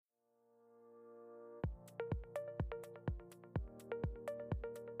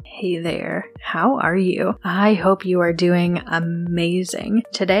Hey there, how are you? I hope you are doing amazing.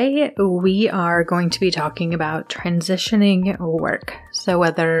 Today, we are going to be talking about transitioning work. So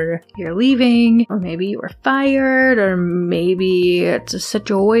whether you're leaving, or maybe you were fired, or maybe it's a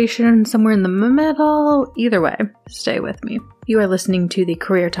situation somewhere in the middle, either way, stay with me. You are listening to the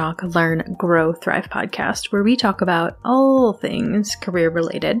Career Talk, Learn, Grow, Thrive podcast, where we talk about all things career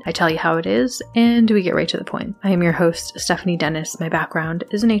related. I tell you how it is, and we get right to the point. I am your host, Stephanie Dennis. My background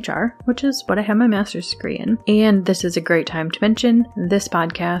is in HR, which is what I have my master's degree in. And this is a great time to mention this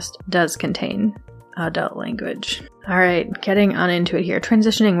podcast does contain adult language. All right, getting on into it here.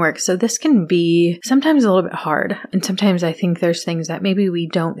 Transitioning work. So this can be sometimes a little bit hard. And sometimes I think there's things that maybe we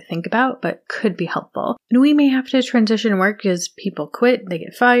don't think about, but could be helpful. And we may have to transition work because people quit, they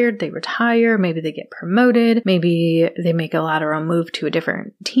get fired, they retire, maybe they get promoted, maybe they make a lateral move to a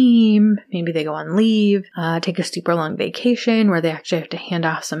different team, maybe they go on leave, take a super long vacation where they actually have to hand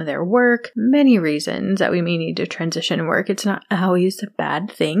off some of their work. Many reasons that we may need to transition work. It's not always a bad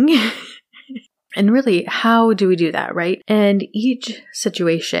thing. And really, how do we do that, right? And each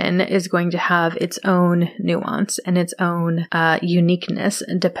situation is going to have its own nuance and its own uniqueness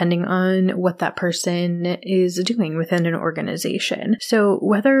depending on what that person is doing within an organization. So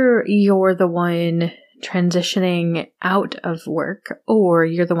whether you're the one transitioning out of work or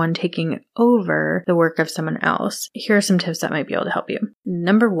you're the one taking over the work of someone else, here are some tips that might be able to help you.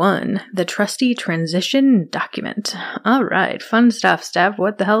 Number 1, the trusty transition document. All right, fun stuff, Steph.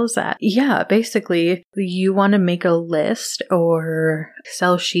 What the hell is that? Yeah, basically, you want to make a list or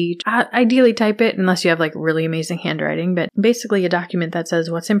Excel sheet. Ideally, type it unless you have like really amazing handwriting, but basically a document that says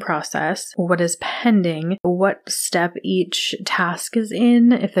what's in process, what is pending, what step each task is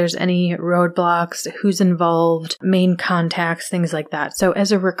in, if there's any roadblocks, who's involved, main contacts, things like that. So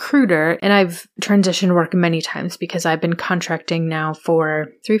as a recruiter, and I've transitioned work many times because I've been contracting now for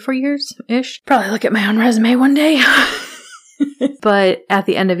 3-4 years-ish. Probably look at my own resume one day. But at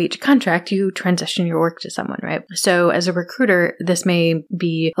the end of each contract, you transition your work to someone, right? So as a recruiter, this may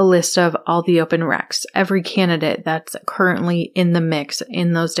be a list of all the open recs, every candidate that's currently in the mix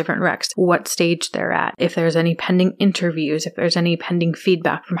in those different recs, what stage they're at, if there's any pending interviews, if there's any pending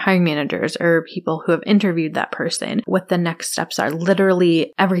feedback from hiring managers or people who have interviewed that person, what the next steps are,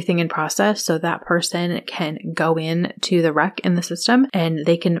 literally everything in process so that person can go in to the rec in the system and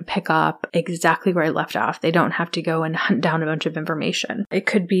they can pick up exactly where I left off. They don't have to go and hunt down a bunch of information. It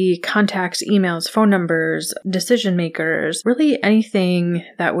could be contacts, emails, phone numbers, decision makers, really anything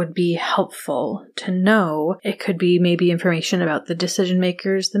that would be helpful to know. It could be maybe information about the decision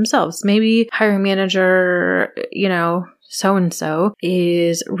makers themselves. Maybe hiring manager, so-and-so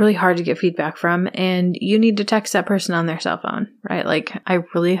is really hard to get feedback from and you need to text that person on their cell phone, right? Like, I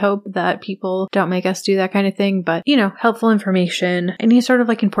really hope that people don't make us do that kind of thing, but helpful information. Any sort of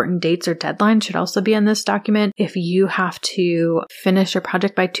like important dates or deadlines should also be in this document. If you have to finish your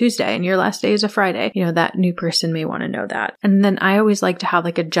project by Tuesday and your last day is a Friday, that new person may want to know that. And then I always like to have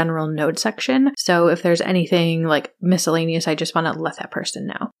like a general note section. So if there's anything like miscellaneous, I just want to let that person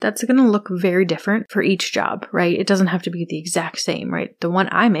know. That's going to look very different for each job, right? It doesn't have to be the exact same, right? The one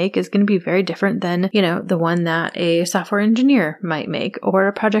I make is going to be very different than, the one that a software engineer might make or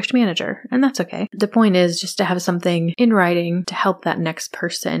a project manager. And that's okay. The point is just to have something in writing to help that next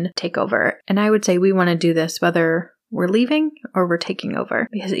person take over. And I would say we want to do this whether we're leaving or we're taking over.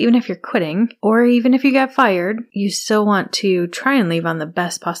 Because even if you're quitting or even if you get fired, you still want to try and leave on the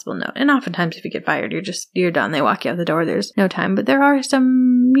best possible note. And oftentimes if you get fired, you're done. They walk you out the door. There's no time. But there are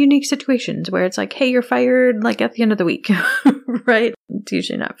some unique situations where it's like, hey, you're fired like at the end of the week, right? It's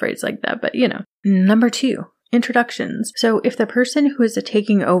usually not phrased like that, but Number 2. Introductions. So if the person who is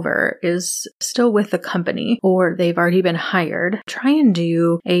taking over is still with the company or they've already been hired, try and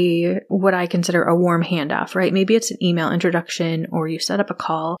do what I consider a warm handoff, right? Maybe it's an email introduction or you set up a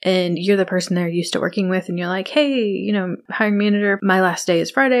call and you're the person they're used to working with and you're like, hey, hiring manager, my last day is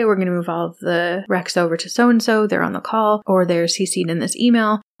Friday. We're going to move all of the recs over to so-and-so. They're on the call or they're CC'd in this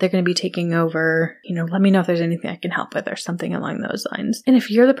email. They're going to be taking over, let me know if there's anything I can help with or something along those lines. And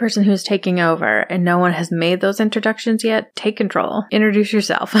if you're the person who's taking over and no one has made those introductions yet, take control, introduce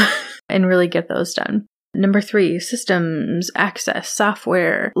yourself and really get those done. Number 3, systems, access,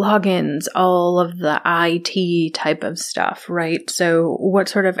 software, logins, all of the IT type of stuff, right? So what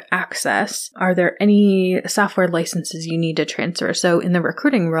sort of access? Are there any software licenses you need to transfer? So in the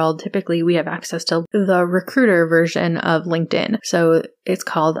recruiting world, typically we have access to the recruiter version of LinkedIn. So it's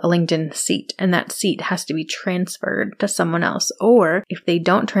called a LinkedIn seat, and that seat has to be transferred to someone else. Or if they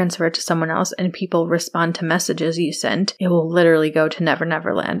don't transfer it to someone else and people respond to messages you sent, it will literally go to Never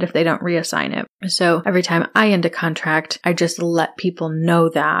Never Land if they don't reassign it. So every time I end a contract, I just let people know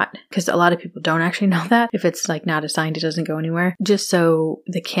that, because a lot of people don't actually know that. If it's like not assigned, it doesn't go anywhere, just so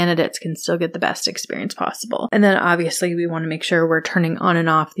the candidates can still get the best experience possible. And then obviously we want to make sure we're turning on and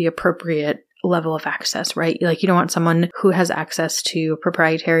off the appropriate level of access, right? Like you don't want someone who has access to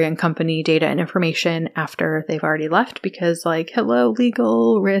proprietary and company data and information after they've already left, because like, hello,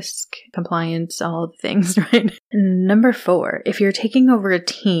 legal, risk, compliance, all the things, right? And number 4, if you're taking over a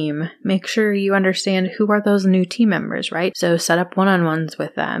team, make sure you understand who are those new team members, right? So set up one-on-ones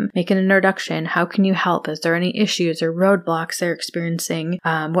with them, make an introduction. How can you help? Is there any issues or roadblocks they're experiencing?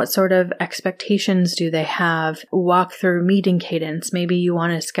 What sort of expectations do they have? Walk through meeting cadence. Maybe you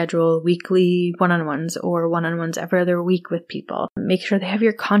want to schedule weekly one-on-ones or one-on-ones every other week with people. Make sure they have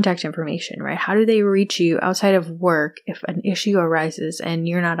your contact information, right? How do they reach you outside of work if an issue arises and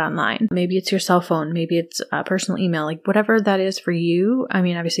you're not online? Maybe it's your cell phone, maybe it's a personal email, like whatever that is for you. I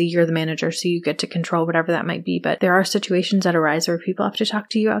mean, obviously you're the manager, so you get to control whatever that might be, but there are situations that arise where people have to talk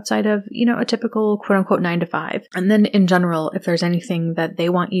to you outside of, a typical quote unquote 9 to 5. And then in general, if there's anything that they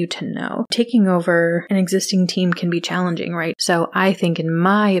want you to know, taking over an existing team can be challenging, right? So I think, in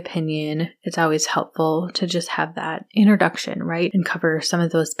my opinion, it's always helpful to just have that introduction, right? And cover some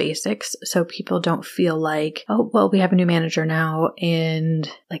of those basics so people don't feel like, oh, well, we have a new manager now and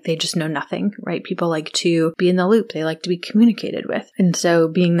like they just know nothing, right? People like to be in the loop. They like to be communicated with. And so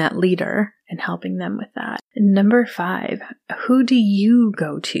being that leader and helping them with that. And number 5, who do you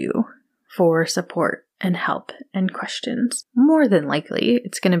go to for support and help and questions? More than likely,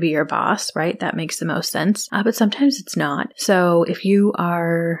 it's going to be your boss, right? That makes the most sense. But sometimes it's not. So if you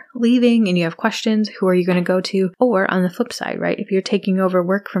are leaving and you have questions, who are you going to go to? Or on the flip side, right? If you're taking over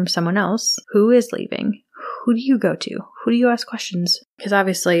work from someone else who is leaving, who do you go to? Who do you ask questions? Because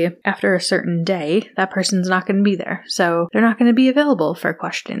obviously, after a certain day, that person's not going to be there. So they're not going to be available for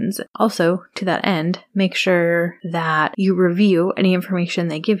questions. Also, to that end, make sure that you review any information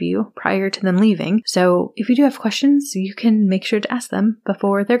they give you prior to them leaving. So if you do have questions, you can make sure to ask them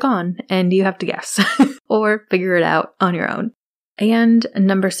before they're gone and you have to guess or figure it out on your own. And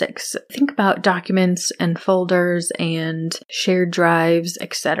number 6, think about documents and folders and shared drives,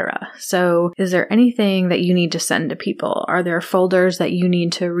 etc. So is there anything that you need to send to people? Are there folders that you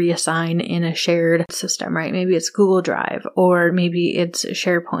need to reassign in a shared system, right? Maybe it's Google Drive, or maybe it's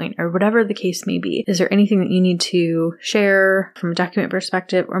SharePoint, or whatever the case may be. Is there anything that you need to share from a document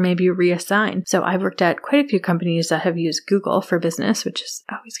perspective, or maybe reassign? So I've worked at quite a few companies that have used Google for Business, which is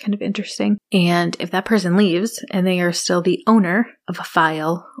always kind of interesting. And if that person leaves and they are still the owner of a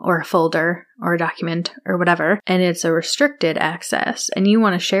file or a folder or a document or whatever, and it's a restricted access, and you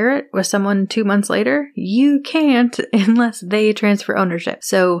want to share it with someone 2 months later, you can't unless they transfer ownership.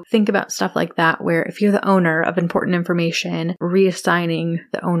 So think about stuff like that, where if you're the owner of important information, reassigning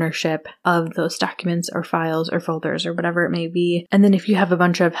the ownership of those documents or files or folders or whatever it may be. And then if you have a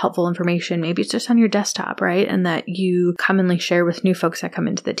bunch of helpful information, maybe it's just on your desktop, right? And that you commonly share with new folks that come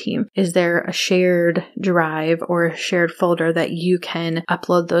into the team. Is there a shared drive or a shared folder that you can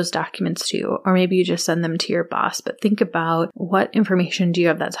upload those documents to? Or maybe you just send them to your boss. But think about, what information do you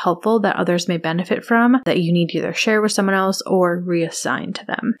have that's helpful that others may benefit from, that you need to either share with someone else or reassign to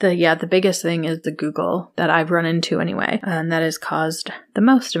them. The biggest thing is the Google that I've run into anyway, and that has caused the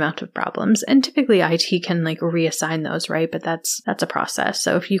most amount of problems. And typically IT can reassign those, right? But that's a process.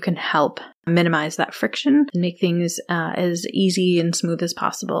 So if you can help minimize that friction and make things as easy and smooth as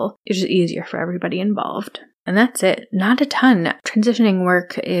possible, it's just easier for everybody involved. And that's it. Not a ton. Transitioning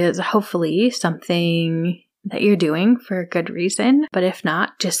work is hopefully something that you're doing for a good reason. But if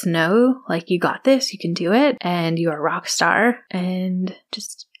not, just know, you got this, you can do it, and you're a rock star, and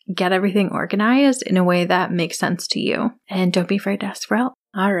just get everything organized in a way that makes sense to you. And don't be afraid to ask for help.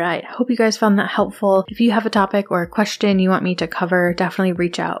 All right. Hope you guys found that helpful. If you have a topic or a question you want me to cover, definitely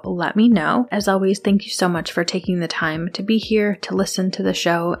reach out. Let me know. As always, thank you so much for taking the time to be here, to listen to the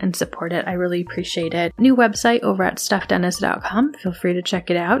show and support it. I really appreciate it. New website over at stephdennis.com. Feel free to check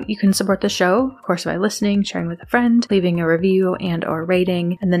it out. You can support the show, of course, by listening, sharing with a friend, leaving a review and or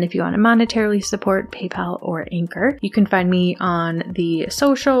rating. And then if you want to monetarily support, PayPal or Anchor. You can find me on the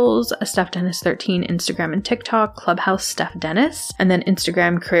socials, StephDennis13, Instagram and TikTok, Clubhouse Steph Dennis, and then Instagram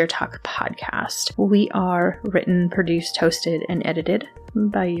Career Talk Podcast. We are written, produced, hosted, and edited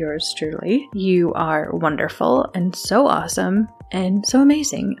by yours truly. You are wonderful and so awesome and so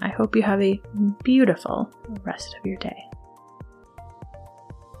amazing. I hope you have a beautiful rest of your day.